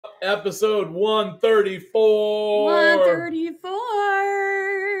Episode 134.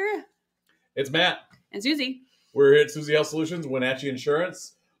 134. It's Matt. And Suzie. We're here at Suzie Health Solutions, Wenatchee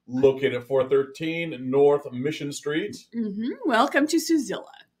Insurance, located at 413 North Mission Street. Welcome to Suzilla,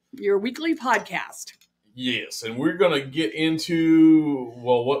 your weekly podcast. Yes, and we're going to get into,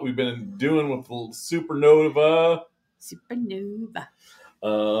 what we've been doing with Supernova.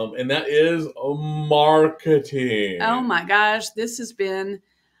 And that is marketing. Oh my gosh, this has been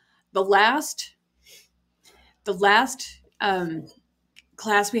the last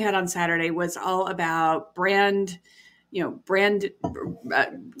class we had on Saturday was all about brand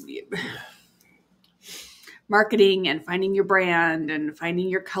marketing and finding your brand and finding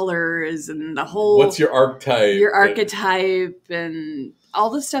your colors and the whole. What's your archetype? Your archetype and all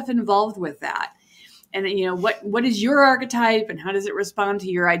the stuff involved with that. And, what is your archetype and how does it respond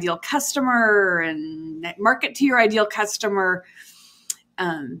to your ideal customer and market to your ideal customer?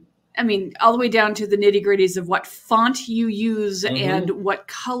 All the way down to the nitty gritties of what font you use and what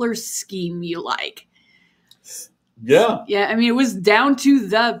color scheme you like. Yeah. Yeah. It was down to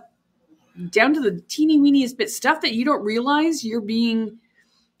the teeny weeniest bit stuff that you don't realize you're being,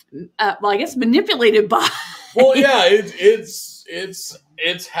 manipulated by. Well, yeah, it's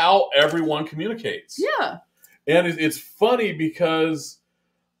how everyone communicates. Yeah. And it's funny because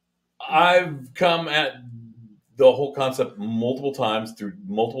I've come at the whole concept multiple times through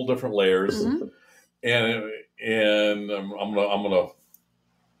multiple different layers. And I'm gonna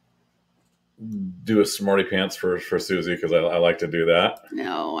do a smarty pants for Suzie because I like to do that.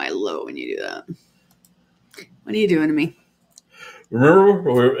 No, I love it when you do that. What are you doing to me? Remember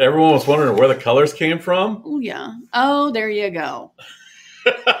where everyone was wondering where the colors came from? Oh, yeah. Oh, there you go.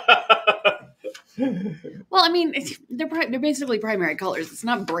 Well, they're basically primary colors. It's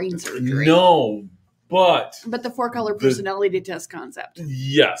not brain surgery. No, but the 4-color personality test concept.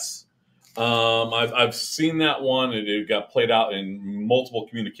 Yes. I've seen that one. It got played out in multiple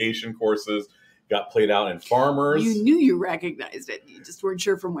communication courses. Got played out in farmers. You knew you recognized it. You just weren't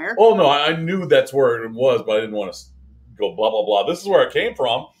sure from where. Oh, no. I knew that's where it was, but I didn't want to go blah, blah, blah. This is where it came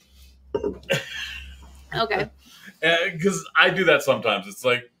from. Okay. Because I do that sometimes. It's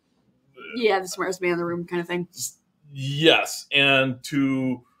like... Yeah, the smartest man in the room kind of thing. Yes. And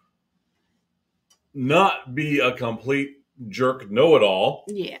to not be a complete jerk know-it-all.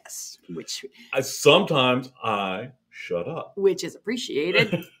 Yes. Which sometimes I shut up. Which is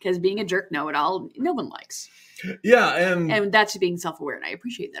appreciated because being a jerk know-it-all, no one likes. Yeah. And that's being self-aware. And I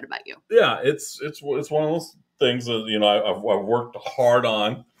appreciate that about you. Yeah. It's one of those things that, I've worked hard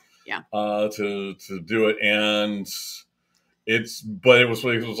on. Yeah. To do it. And it was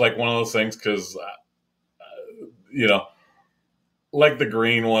like one of those things because, like the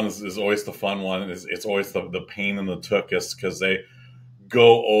green one is always the fun one. It's always the pain in the tuchus because they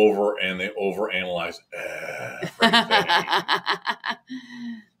go over and they overanalyze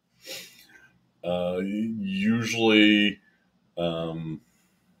everything. Usually,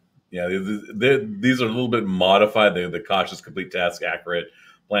 these are a little bit modified. They're the cautious, complete task, accurate,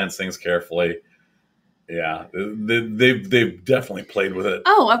 plans things carefully. Yeah, they've definitely played with it.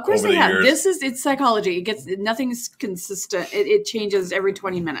 Oh, of course they have. Years. It's psychology. Nothing's consistent. It changes every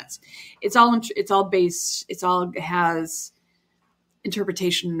 20 minutes. It's all based. It all has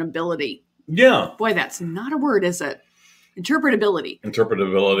interpretation and ability. Yeah. Boy, that's not a word, is it? Interpretability.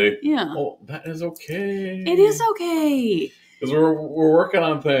 Yeah. Oh, that is okay. It is okay. Because we're working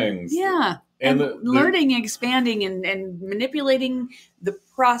on things. Yeah. And learning, expanding, and manipulating the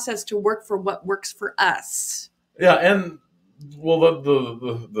process to work for what works for us. Yeah, and one of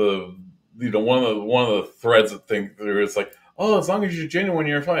the threads that think there is like, oh, as long as you're genuine,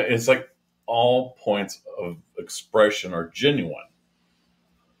 you're fine. It's like all points of expression are genuine.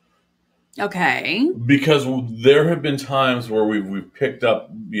 Okay. Because there have been times where we've picked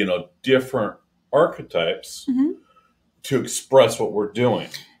up different archetypes to express what we're doing.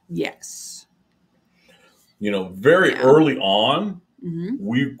 Yes. Very early on,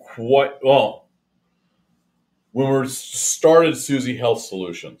 when we started Suzie Health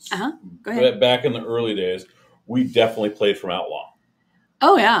Solutions, go ahead. Back in the early days, we definitely played from Outlaw.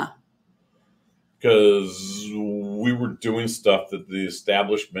 Oh, yeah. Because we were doing stuff that the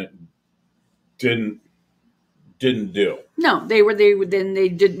establishment didn't do. No, they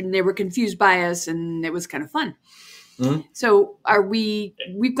were confused by us, and it was kind of fun. Mm-hmm. So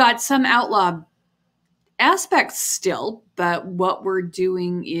we've got some Outlaw aspects still, but what we're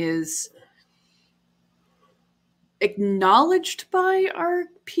doing is acknowledged by our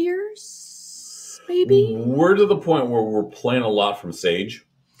peers, maybe? We're to the point where we're playing a lot from Sage.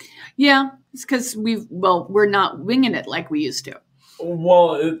 Yeah, it's because we're not winging it like we used to.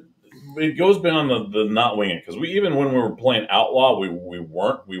 Well, it goes beyond the not winging, because even when we were playing outlaw, we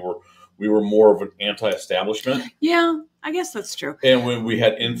weren't. We were more of an anti-establishment. Yeah, I guess that's true. And when we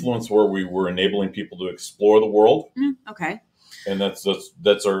had influence where we were enabling people to explore the world. Okay. And that's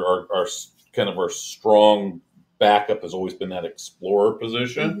our kind of our strong backup has always been that explorer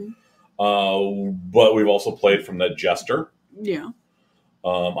position. But we've also played from that jester. Yeah.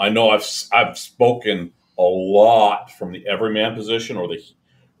 I know I've spoken a lot from the everyman position, or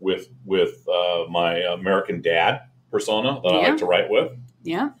with my American Dad persona that I like to write with.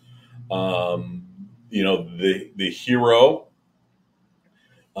 Yeah. The hero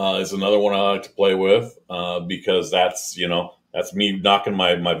is another one I like to play with because that's me knocking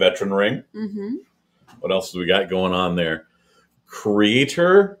my veteran ring. What else do we got going on there?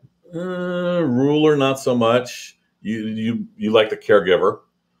 Creator, ruler, not so much. You like the caregiver.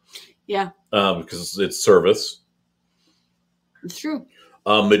 Yeah. Because it's service. It's true.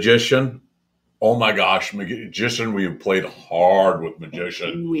 Magician. Oh my gosh, magician. We have played hard with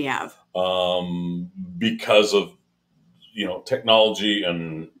magician. We have. Because of technology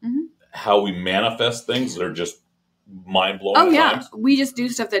and how we manifest things that are just mind blowing. Oh yeah, times. We just do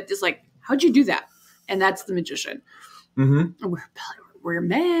stuff that is like, how'd you do that? And that's the magician. We're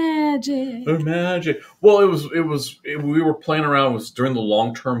magic. We're magic. Well, we were playing around with during the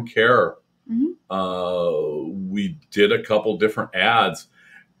long-term care. We did a couple different ads,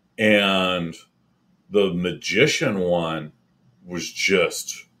 and the magician one was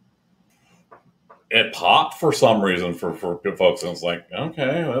just, it popped for some reason for folks. And it's like,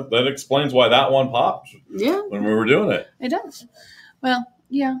 okay, that explains why that one popped. Yeah. When we were doing it. It does. Well,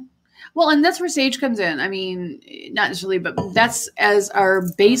 yeah. Well, and that's where Sage comes in. I mean, not necessarily, but that's as our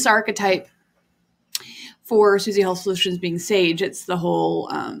base archetype for Suzie Health Solutions being Sage. It's the whole,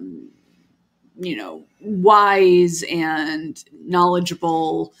 wise and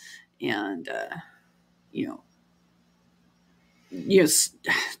knowledgeable and,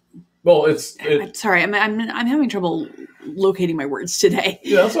 Well, I'm sorry. I'm having trouble locating my words today.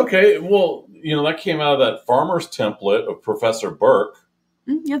 Yeah, that's okay. Well, that came out of that farmer's template of Professor Burke.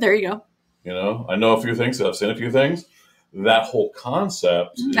 Yeah, there you go. I know a few things. I've seen a few things. That whole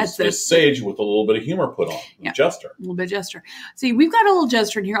concept is Sage with a little bit of humor put on. Yeah. Jester. A little bit of Jester. See, we've got a little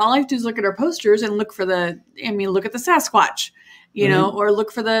Jester in here. All I have to do is look at our posters and look at the Sasquatch, or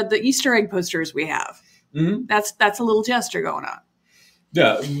look for the Easter egg posters we have. That's a little Jester going on.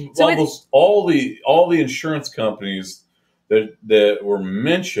 Yeah. So all the insurance companies that were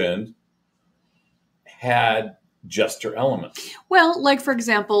mentioned had Jester elements. Well, like for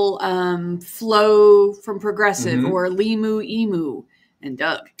example, Flo from Progressive or Limu, Emu, and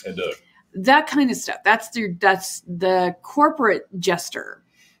Doug. That kind of stuff. That's the corporate Jester.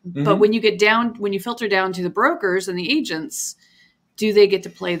 But when you filter down to the brokers and the agents, do they get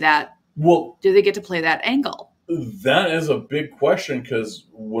to play that? Well, do they get to play that angle? That is a big question, because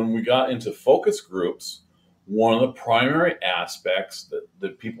when we got into focus groups, one of the primary aspects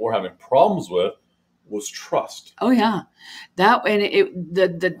that people were having problems with was trust. Oh yeah,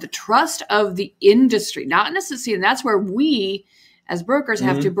 the trust of the industry, not necessarily, and that's where we as brokers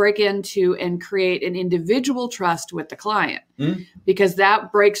have to break into and create an individual trust with the client, because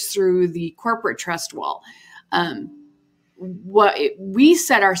that breaks through the corporate trust wall. We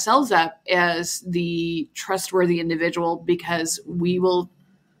set ourselves up as the trustworthy individual because we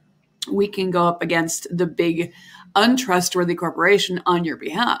can go up against the big untrustworthy corporation on your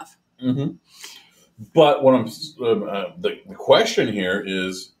behalf. But what the question here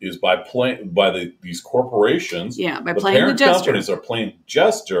is by these corporations, by the playing parent the Jester. Companies are playing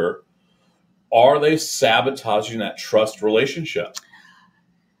Jester. Are they sabotaging that trust relationship?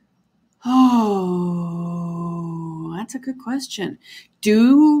 Oh, that's a good question.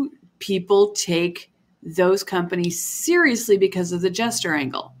 Do people take those companies seriously because of the Jester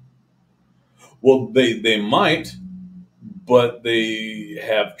angle? Well, they might, but they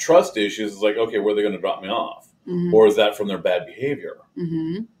have trust issues. It's like, okay, where are they going to drop me off? Or is that from their bad behavior?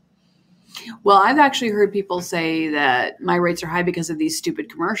 Well, I've actually heard people say that my rates are high because of these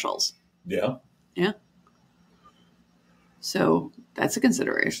stupid commercials. Yeah. Yeah. So that's a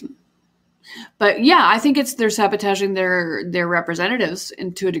consideration. But yeah, I think they're sabotaging their representatives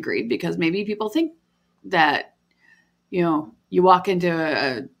to a degree, because maybe people think that, you walk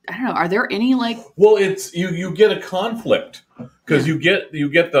into I don't know, are there any like? Well, it's you get a conflict because you get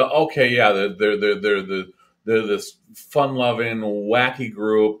the okay, yeah, they're this fun-loving, wacky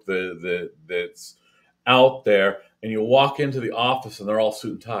group that's out there, and you walk into the office and they're all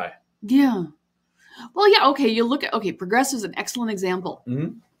suit and tie. Yeah. Well, yeah, okay. You look at Progressive is an excellent example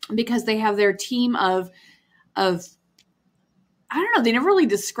because they have their team of I don't know. They never really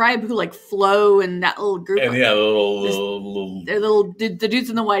describe who like Flo and that little group. And the dudes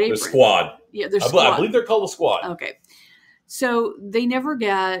in the white apron. The squad. Yeah, they're squad. I believe they're called the squad. Okay. So they never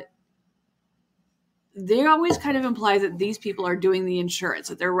get, they always kind of imply that these people are doing the insurance,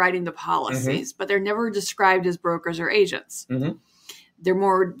 that they're writing the policies, but they're never described as brokers or agents. Mm-hmm. They're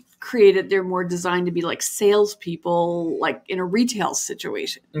more created, they're more designed to be like salespeople, like in a retail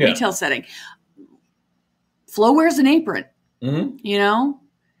situation, retail setting. Flo wears an apron, you know?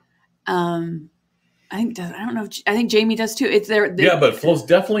 I think Jamie does too. It's there. Yeah, but Flo's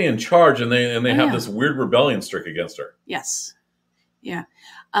definitely in charge, and they have this weird rebellion streak against her. Yes. Yeah.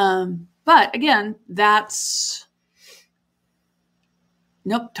 But again, that's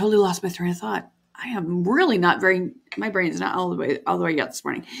totally lost my train of thought. I am really not my brain is not all the way yet this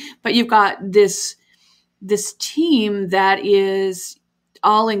morning. But you've got this team that is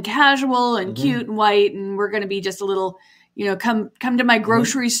all in casual and cute and white, and we're going to be just a little, come to my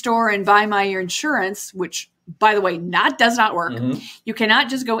grocery store and buy my insurance, which, by the way, does not work. You cannot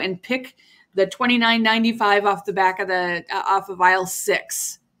just go and pick the $29.95 off the back of off of aisle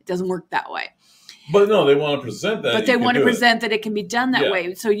 6. It doesn't work that way. But no, they want to present that. But they want to present that it can be done that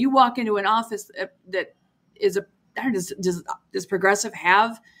way. So you walk into an office that is does Progressive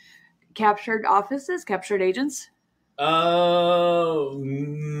have captured offices, captured agents? No,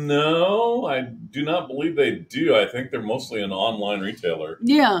 I do not believe they do. I think they're mostly an online retailer.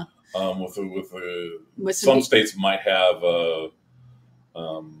 Yeah. With some states might have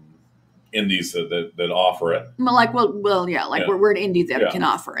indies that offer it. We're an indie that can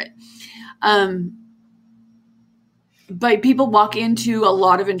offer it. But people walk into a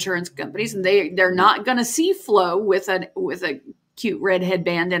lot of insurance companies and they're not going to see Flo with a cute red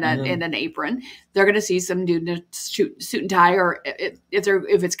headband and an apron. They're going to see some dude in a suit and tie, or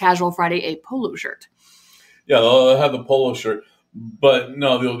if it's casual Friday, a polo shirt. Yeah, they'll have the polo shirt, but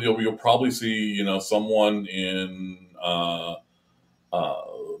no, you'll probably see someone in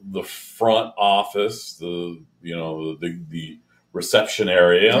the front office, the reception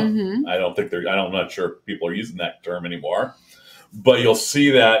area. I'm not sure if people are using that term anymore, but you'll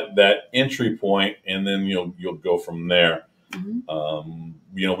see that entry point, and then you'll go from there.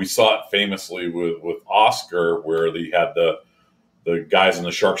 We saw it famously with Oscar, where they had the guys in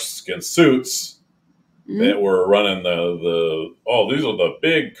the sharkskin suits that were running these are the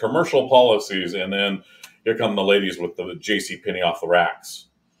big commercial policies, and then here come the ladies with the JCPenney off the racks.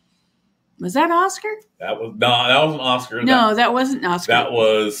 Was that Oscar? That wasn't Oscar. No, that wasn't Oscar. That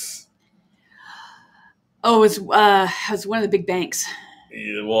was. Oh, it was one of the big banks.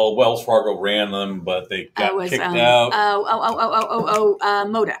 Well, Wells Fargo ran them, but they got kicked out.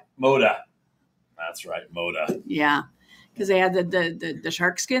 Moda. That's right, Moda. Yeah, because they had the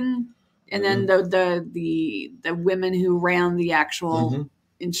shark skin, and then the women who ran the actual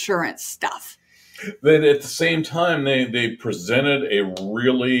insurance stuff. Then at the same time, they presented a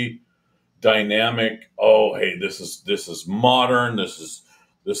really dynamic. Oh, hey, this is modern. This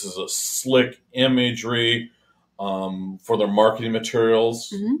is a slick imagery. For their marketing materials,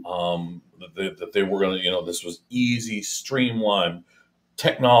 that they were going to, this was easy, streamlined,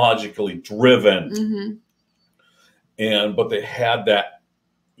 technologically driven, but they had that.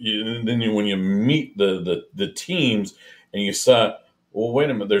 When you meet the teams, and you saw, well,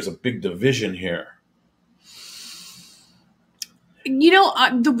 wait a minute, there's a big division here.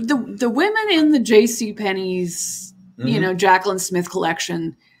 The women in the JCPenney's, Jacqueline Smith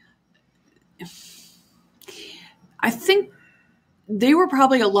collection, I think they were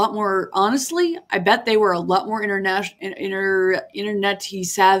probably a lot more, honestly, I bet they were a lot more internet-y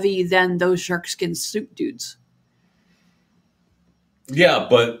savvy than those sharkskin suit dudes. Yeah,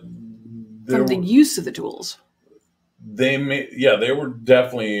 but from the use of the tools. They were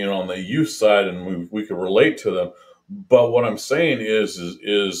definitely on the use side, and we could relate to them. But what I'm saying is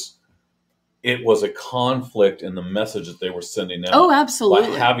it was a conflict in the message that they were sending out. Oh, absolutely.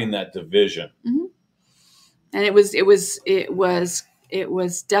 By having that division. Mm-hmm. And it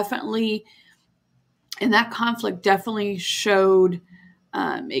was definitely, and that conflict definitely showed,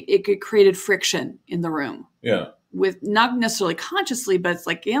 it created friction in the room. Yeah. With not necessarily consciously, but it's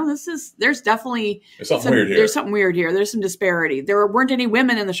like, there's definitely something weird here. There's something weird here. There's some disparity. There weren't any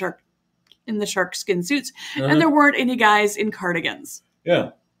women in the shark skin suits, and there weren't any guys in cardigans. Yeah.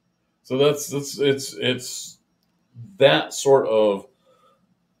 So it's that sort of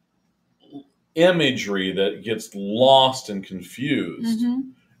imagery that gets lost and confused,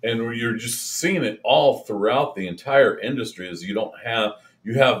 and you're just seeing it all throughout the entire industry. Is you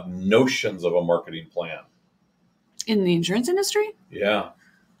have notions of a marketing plan in the insurance industry. Yeah,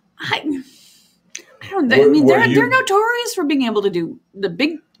 I don't know. I mean, they're notorious for being able to do the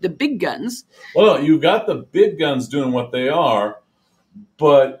big guns. Well, no, you've got the big guns doing what they are,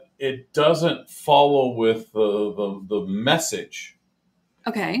 but it doesn't follow with the message.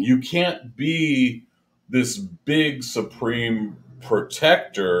 Okay. You can't be this big supreme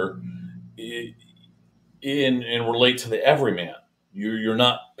protector and relate to the everyman. You're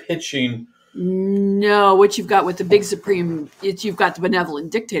not pitching. No, what you've got with the big supreme, you've got the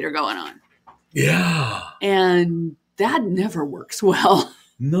benevolent dictator going on. Yeah. And that never works well.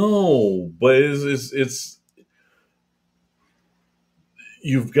 No, but it's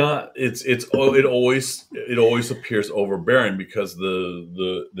you've got it always appears overbearing because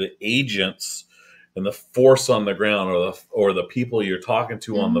the agents and the force on the ground or the people you're talking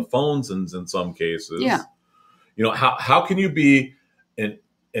to on the phones in some cases. Yeah. You know, how can you be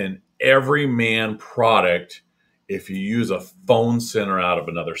an everyman product if you use a phone center out of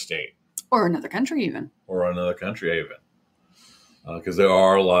another state? Or another country even. Because there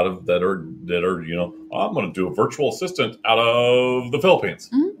are a lot of that are you know, I'm going to do a virtual assistant out of the Philippines,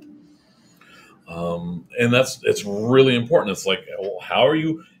 and it's really important. It's like, well, how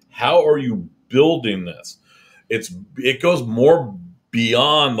are you building this? It goes more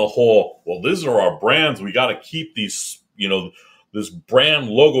beyond the whole. Well, these are our brands. We got to keep these, you know, this brand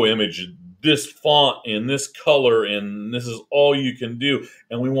logo image, this font in this color, and this is all you can do.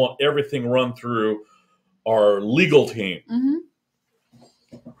 And we want everything run through our legal team. Mm-hmm.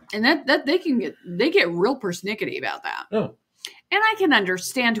 And that they get real persnickety about that. Yeah. And I can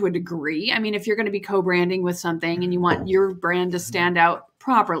understand to a degree. I mean, if you're going to be co-branding with something and you want your brand to stand out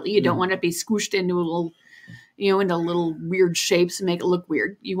properly, you don't want it to be squished into into little weird shapes and make it look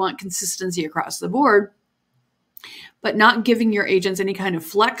weird. You want consistency across the board, but not giving your agents any kind of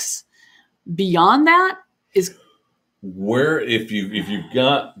flex beyond that is where if you've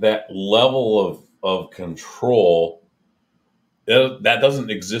got that level of control. That doesn't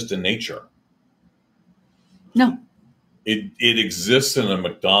exist in nature. No. It exists in a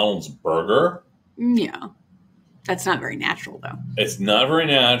McDonald's burger. Yeah. That's not very natural, though. It's not very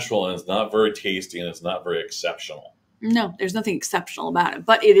natural, and it's not very tasty, and it's not very exceptional. No, there's nothing exceptional about it,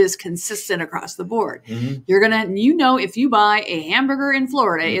 but it is consistent across the board. Mm-hmm. You're going to, if you buy a hamburger in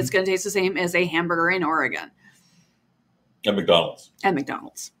Florida, it's going to taste the same as a hamburger in Oregon. At McDonald's.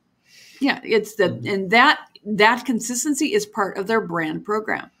 Yeah, it's and that consistency is part of their brand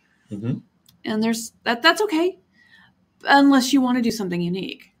program. Mm-hmm. And that's okay, unless you want to do something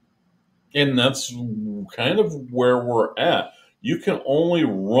unique. And that's kind of where we're at. You can only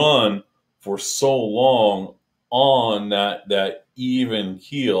run for so long on that even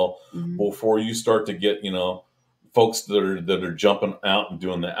keel before you start to get, folks that are jumping out and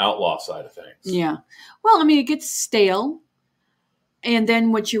doing the outlaw side of things. Yeah. Well, I mean, it gets stale. And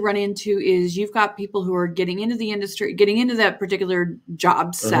then what you run into is you've got people who are getting into the industry, getting into that particular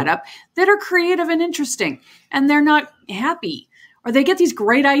job setup that are creative and interesting, and they're not happy. Or they get these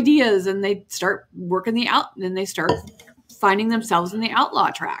great ideas and they start working and they start finding themselves in the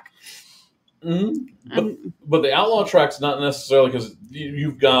outlaw track. Mm-hmm. But the outlaw track's not necessarily because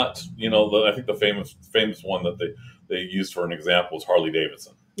you've got, I think the famous one that they used for an example was Harley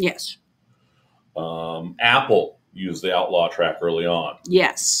Davidson. Yes. Apple used the outlaw track early on.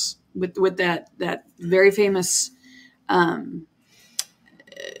 Yes, with that very famous ad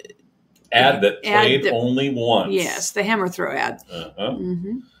that played only once. Yes, the hammer throw ad.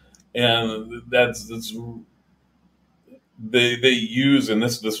 And that's they use, and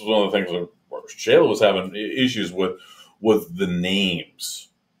this was one of the things where Shayla was having issues with the names.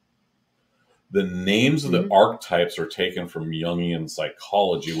 The names of the archetypes are taken from Jungian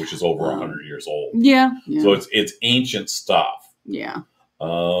psychology, which is over 100 years old. Yeah. So it's ancient stuff. Yeah.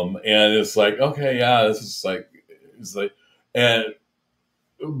 And it's like, okay, yeah, this is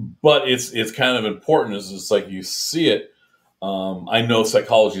but it's kind of important. It's like you see it. I know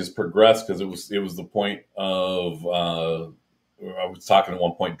psychology has progressed because it was the point of I was talking at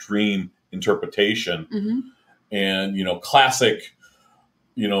one point dream interpretation, and classic.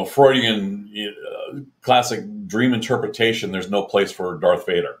 Freudian classic dream interpretation, there's no place for Darth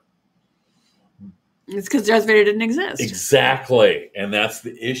Vader. It's because Darth Vader didn't exist. Exactly. And that's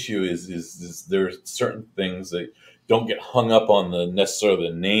the issue is there are certain things that don't get hung up on necessarily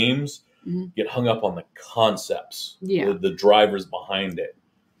the names, get hung up on the concepts, the drivers behind it.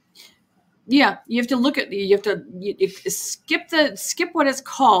 Yeah, you have to look at skip what it's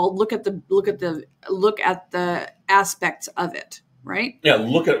called. Look at the aspects of it. Right? Yeah,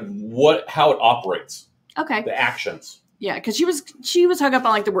 look at how it operates. Okay. The actions. Yeah, because she was hung up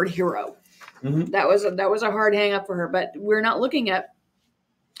on the word hero. That was a hard hang up for her. But we're not looking at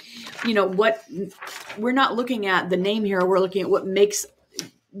what we're not looking at the name here. We're looking at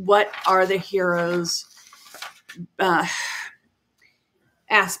what are the heroes'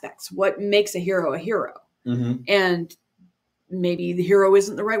 aspects. What makes a hero a hero? Mm-hmm. And maybe the hero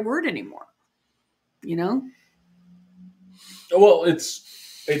isn't the right word anymore. Well,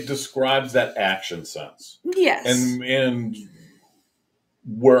 it describes that action sense. Yes. And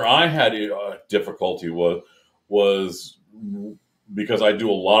where I had difficulty was because I do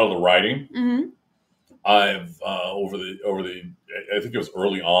a lot of the writing. Mm-hmm. I've over the I think it was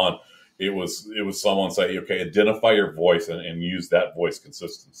early on. It was someone saying, okay, identify your voice and use that voice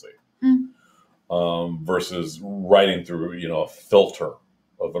consistency, versus writing through a filter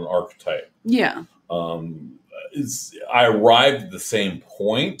of an archetype. Yeah. I arrived at the same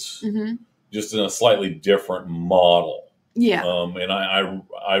point, just in a slightly different model. Yeah. And I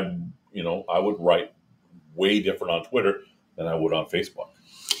would write way different on Twitter than I would on Facebook.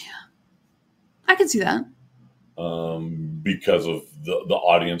 I can see that. Because of the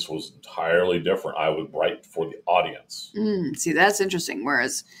audience was entirely different. I would write for the audience. See, that's interesting.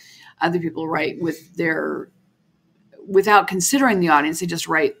 Whereas other people write without considering the audience, they just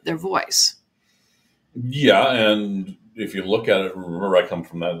write their voice. Yeah, and if you look at it, remember I come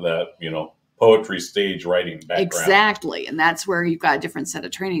from that poetry stage writing background. Exactly, and that's where you've got a different set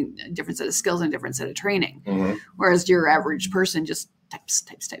of training, a different set of skills, and a different set of training. Mm-hmm. Whereas your average person just types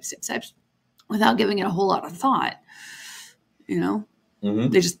without giving it a whole lot of thought.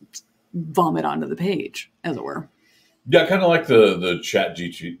 They just vomit onto the page, as it were. Yeah, kind of like the chat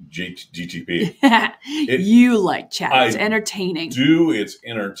GTP. You like chat. It's entertaining. It's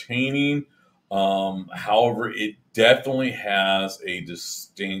entertaining. However, it definitely has a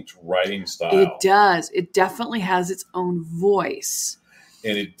distinct writing style. It does. It definitely has its own voice.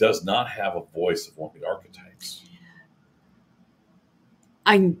 And it does not have a voice of one of the archetypes.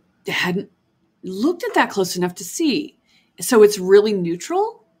 I hadn't looked at that close enough to see. So it's really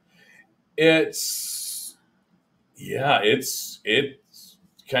neutral? It's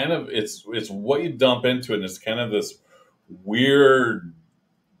kind of, it's what you dump into it, and it's kind of this weird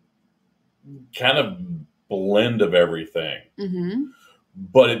kind of blend of everything. Mm-hmm.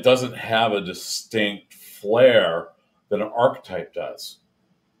 But it doesn't have a distinct flair that an archetype does.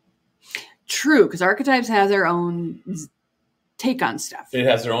 True, because archetypes have their own take on stuff. It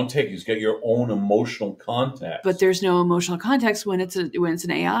has their own take. You've got your own emotional context. But there's no emotional context when it's an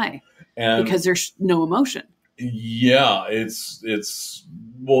AI, because there's no emotion. Yeah, it's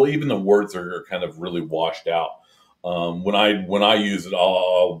even the words are kind of really washed out. When I use it,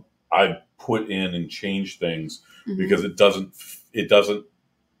 I put in and change things because it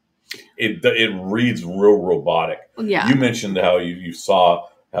reads real robotic. Yeah. You mentioned how you saw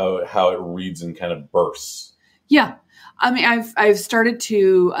how it reads in kind of bursts. Yeah. I mean, I've started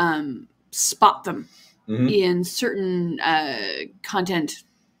to spot them in certain content.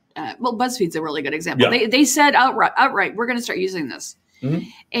 Well, BuzzFeed's a really good example. Yeah. They said outright, we're going to start using this. Mm-hmm.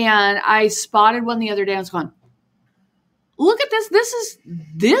 And I spotted one the other day. I was going, look at this. This is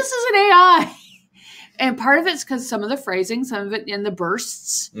an AI. And part of it's because some of the phrasing, some of it in the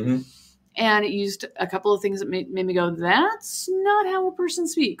bursts. Mm-hmm. And it used a couple of things that made me go, that's not how a person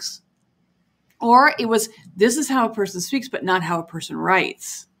speaks. Or it was, this is how a person speaks, but not how a person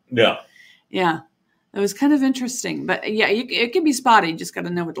writes. Yeah. Yeah. It was kind of interesting. But yeah, it can be spotted. You just got to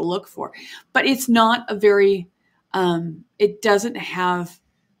know what to look for. But it's not a very, it doesn't have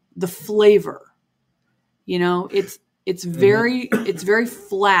the flavor. It's very, it's very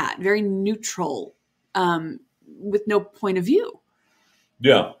flat, very neutral, with no point of view.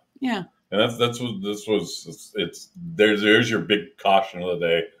 Yeah. Yeah. And that's what this was. There's your big caution of the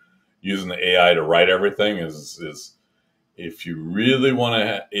day. Using the AI to write everything is if you really want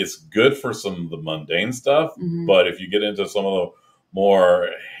to, it's good for some of the mundane stuff. Mm-hmm. But if you get into some of the more,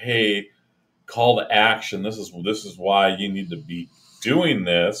 hey, call to action. This is why you need to be doing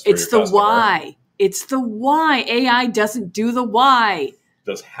this. It's the why. It's the why. AI doesn't do the why.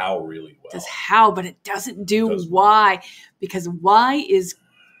 Does how really well. Does how, but it doesn't do why, because why is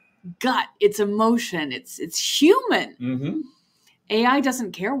gut. It's emotion. It's human. Mm-hmm. AI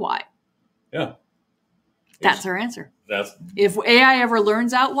doesn't care why. Yeah. That's our answer. If AI ever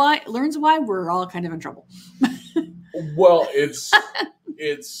learns why, we're all kind of in trouble. Well, it's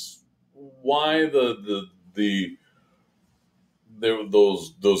why there were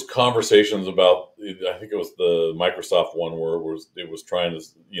those conversations about, I think it was the Microsoft one where it was trying to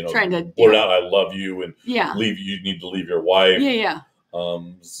blurt out, I love you, and you need to leave your wife. Yeah.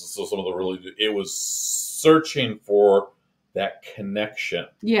 So some of it was searching for that connection.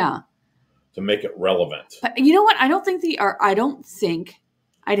 Yeah. To make it relevant. But you know what? I don't think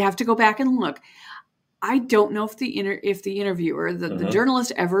I'd have to go back and look. I don't know if the interviewer, the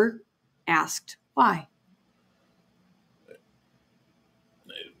journalist, ever asked why.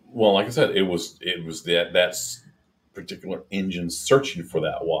 Well, like I said, it was that particular engine searching for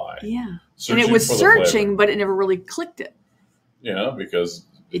that why. Yeah, and it was searching, but it never really clicked it. Yeah, because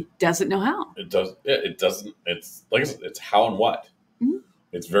it doesn't know how. It doesn't. It's like I said, it's how and what. Mm-hmm.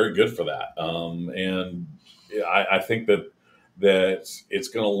 It's very good for that, and I think that it's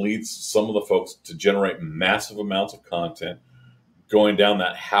going to lead some of the folks to generate massive amounts of content, going down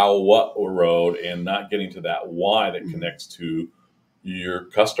that how what road and not getting to that why that connects to your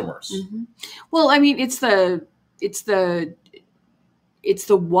customers. Mm-hmm. Well, I mean, it's the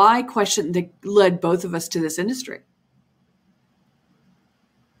why question that led both of us to this industry.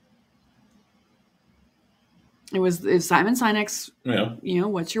 It was Simon Sinek's,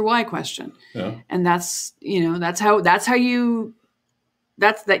 what's your why question? Yeah. And that's how you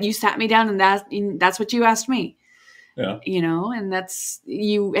sat me down and that's what you asked me. Yeah. And that's,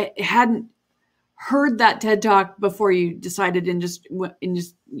 you hadn't heard that TED Talk before you decided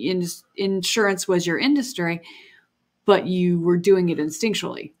insurance was your industry, but you were doing it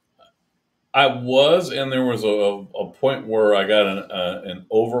instinctually. I was, and there was a point where I got an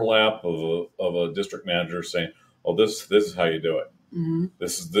overlap of a district manager saying, "Oh, this is how you do it. Mm-hmm.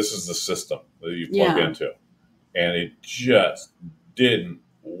 This is the system that you plug into," and it just didn't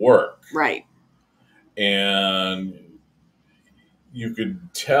work. Right. And you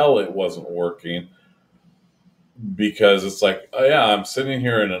could tell it wasn't working because it's like, oh yeah, I'm sitting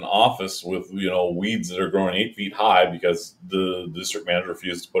here in an office with weeds that are growing 8 feet high because the district manager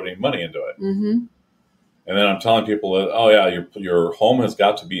refused to put any money into it. Mm-hmm. And then I'm telling people that, oh yeah, your home has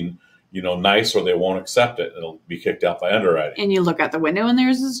got to be nice or they won't accept it. It'll be kicked out by underwriting. And you look out the window and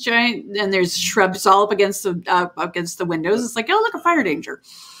there's this giant, and there's shrubs all up against the windows. It's like, oh look, a fire danger.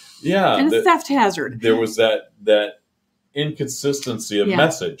 Yeah, and a theft hazard. There was that inconsistency of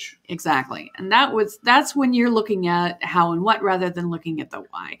message. Exactly. And that's when you're looking at how and what rather than looking at the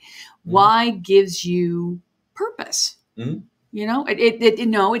why. Mm-hmm. Why gives you purpose. Mm-hmm.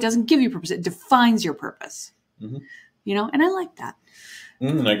 It doesn't give you purpose. It defines your purpose. Mm-hmm. And I like that.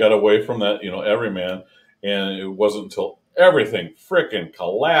 And I got away from that, everyman, and it wasn't until everything frickin'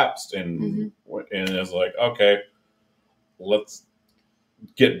 collapsed and it's like, okay, let's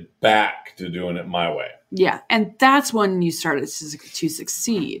get back to doing it my way. Yeah. And that's when you started to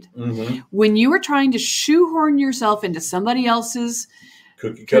succeed. Mm-hmm. When you were trying to shoehorn yourself into somebody else's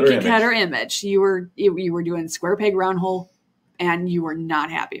cookie cutter image, you were doing square peg round hole, and you were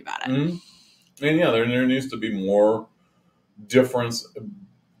not happy about it. Mm-hmm. And there needs to be more difference,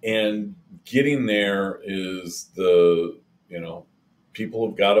 and getting there is people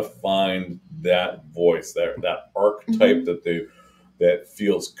have got to find that voice, that archetype that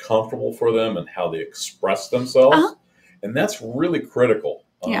feels comfortable for them and how they express themselves. Uh-huh. And that's really critical.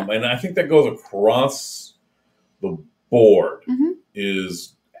 And I think that goes across the board,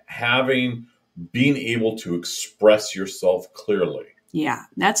 is being able to express yourself clearly. Yeah,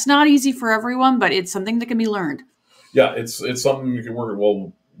 that's not easy for everyone, but it's something that can be learned. Yeah, it's something you can work.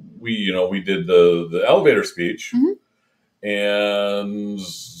 Well, we did the elevator speech, and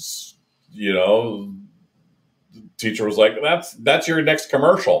the teacher was like, "That's your next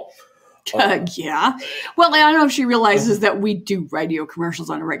commercial." Yeah. Well, I don't know if she realizes that we do radio commercials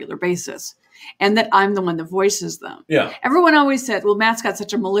on a regular basis, and that I'm the one that voices them. Yeah. Everyone always said, "Well, Matt's got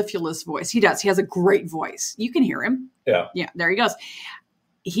such a mellifluous voice." He does. He has a great voice. You can hear him. Yeah. Yeah. There he goes.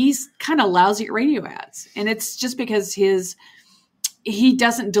 He's kind of lousy at radio ads, and it's just because he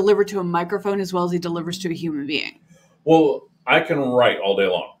doesn't deliver to a microphone as well as he delivers to a human being. Well, I can write all day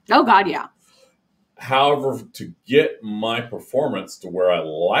long. Oh God, yeah. However, to get my performance to where I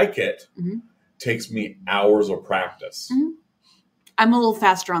like it takes me hours of practice. Mm-hmm. I'm a little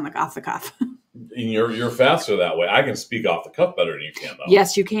faster off the cuff. You're faster that way. I can speak off the cuff better than you can, though.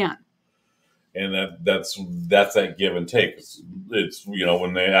 Yes, you can. And that's that give and take. It's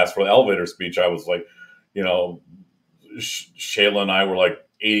when they asked for the elevator speech, I was like, Shayla and I were like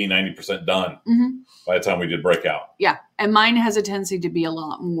 80-90% done by the time we did breakout. Yeah, and mine has a tendency to be a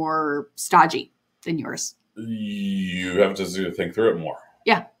lot more stodgy than yours. You have to think through it more.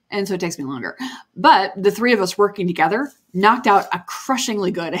 Yeah, and so it takes me longer. But the three of us working together knocked out a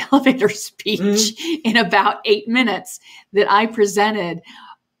crushingly good elevator speech in about 8 minutes that I presented.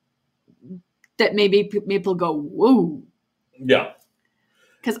 That maybe people go, whoa. Yeah.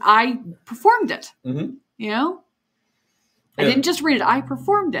 Because I performed it. I didn't just read it. I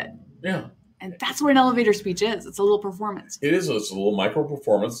performed it. Yeah. And that's what an elevator speech is. It's a little performance. It is. It's a little micro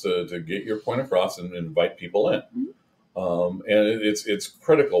performance to get your point across and invite people in. And it's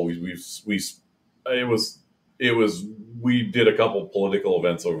critical. We did a couple political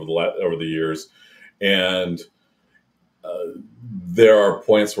events over the years, and there are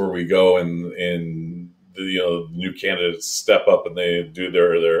points where we go and the new candidates step up and they do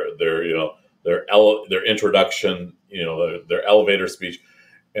their introduction, their elevator speech,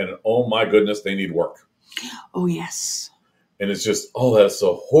 and oh my goodness, they need work. Oh yes. And it's just, oh, that's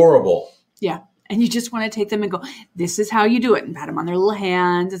so horrible. Yeah. And you just want to take them and go, this is how you do it, and pat them on their little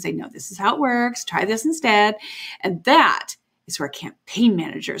hands and say, no, this is how it works. Try this instead. And that is where campaign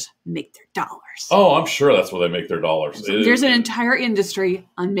managers make their dollars. Oh, I'm sure that's where they make their dollars. So there's an entire industry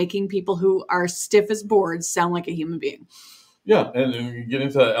on making people who are stiff as boards sound like a human being. Yeah. And you get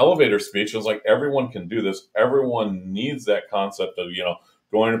into the elevator speech. It's like everyone can do this. Everyone needs that concept of,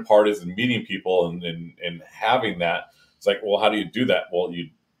 going to parties and meeting people and having that. It's like, well, how do you do that? Well,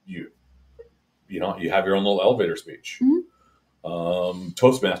 you have your own little elevator speech. Mm-hmm.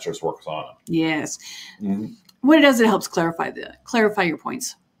 Toastmasters works on it. Yes. Mm-hmm. What it does, it helps clarify your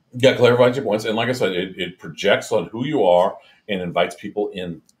points. Yeah, clarifies your points. And like I said, it projects on who you are and invites people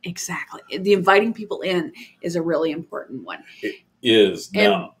in. Exactly. The inviting people in is a really important one. It is.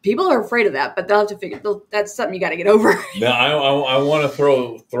 And people are afraid of that, but they'll have to figure that's something you got to get over. Now, I want to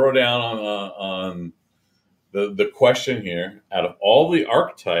throw down on the question here. Out of all the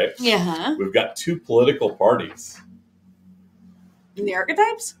archetypes, we've got 2 political parties. In the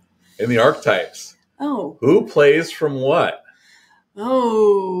archetypes? In the archetypes. Oh. Who plays from what?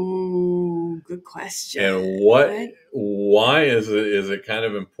 Oh, good question. And why is it kind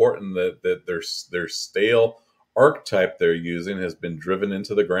of important that their stale archetype they're using has been driven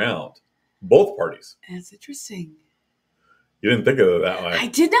into the ground? Both parties. That's interesting. You didn't think of it that way. I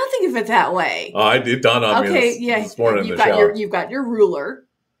did not think of it that way. Oh, it dawned on me this morning in the shower. You've got your ruler,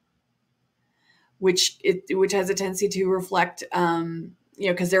 which has a tendency to reflect,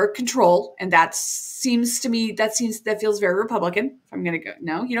 because they're control, and that feels very Republican. I'm going to go.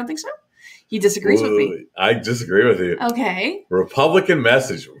 No, you don't think so? He disagrees with me. I disagree with you. Okay. Republican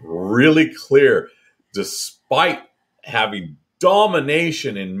message, really clear, despite having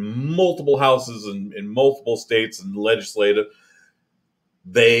domination in multiple houses and in multiple states and legislative,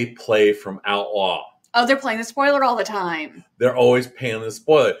 they play from outlaw. Oh, they're playing the spoiler all the time. They're always paying the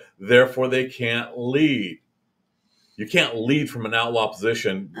spoiler. Therefore, they can't lead. You can't lead from an outlaw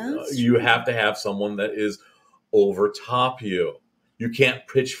position. You have to have someone that is over top you. You can't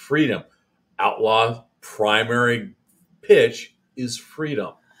pitch freedom. Outlaw primary pitch is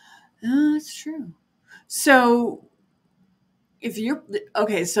freedom. That's true. So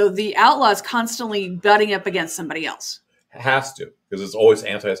so the outlaw is constantly butting up against somebody else. Has to, because it's always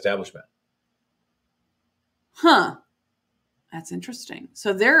anti-establishment. Huh. That's interesting.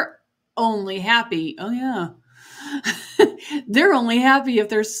 So they're only happy. Oh, yeah. They're only happy if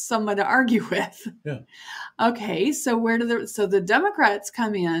there's someone to argue with. Yeah. Okay. So so the Democrats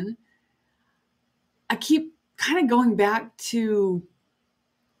come in. I keep kind of going back to,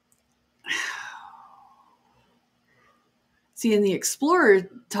 in the Explorer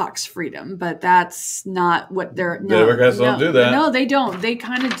talks freedom, but that's not what they're. No, Democrats don't do that. No, they don't. They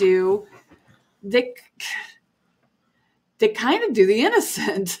kind of do. They kind of do the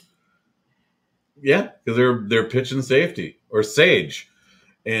innocent. Yeah, because they're pitching safety or sage,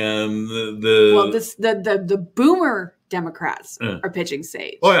 and the boomer Democrats are pitching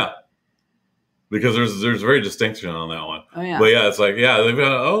sage. Oh yeah, because there's very distinction on that one. Oh yeah, but yeah, it's like they've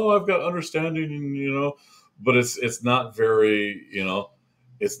got I've got understanding and but it's not very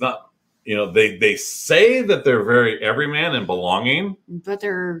it's not they say that they're very everyman and belonging, but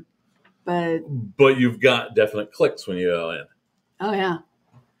you've got definite clicks when you go in. Oh yeah.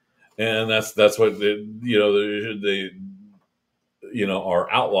 And that's what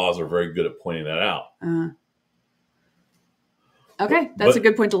our outlaws are very good at pointing that out. Okay, that's a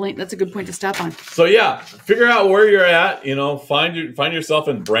good point to link. That's a good point to stop on. So yeah, figure out where you're at. Find yourself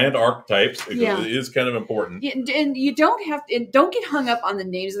in brand archetypes because it is kind of important. Yeah, and you don't get hung up on the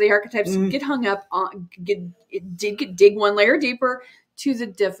names of the archetypes. Mm-hmm. Get hung up on dig one layer deeper to the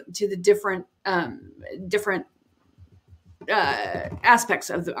different aspects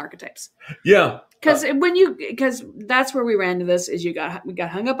of the archetypes. Yeah, because that's where we ran into this. Is we got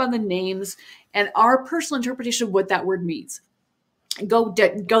hung up on the names and our personal interpretation of what that word means. Go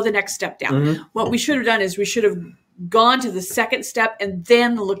the next step down. Mm-hmm. What we should have done is we should have gone to the second step and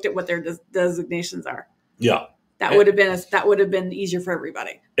then looked at what their designations are. Yeah, that would have been easier for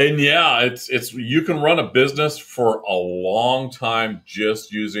everybody. And it's you can run a business for a long time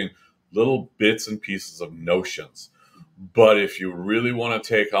just using little bits and pieces of notions. But if you really want to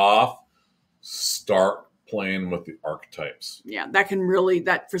take off, start playing with the archetypes. Yeah,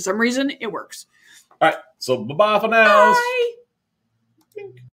 that for some reason it works. All right, so bye-bye for now.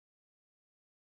 Bye.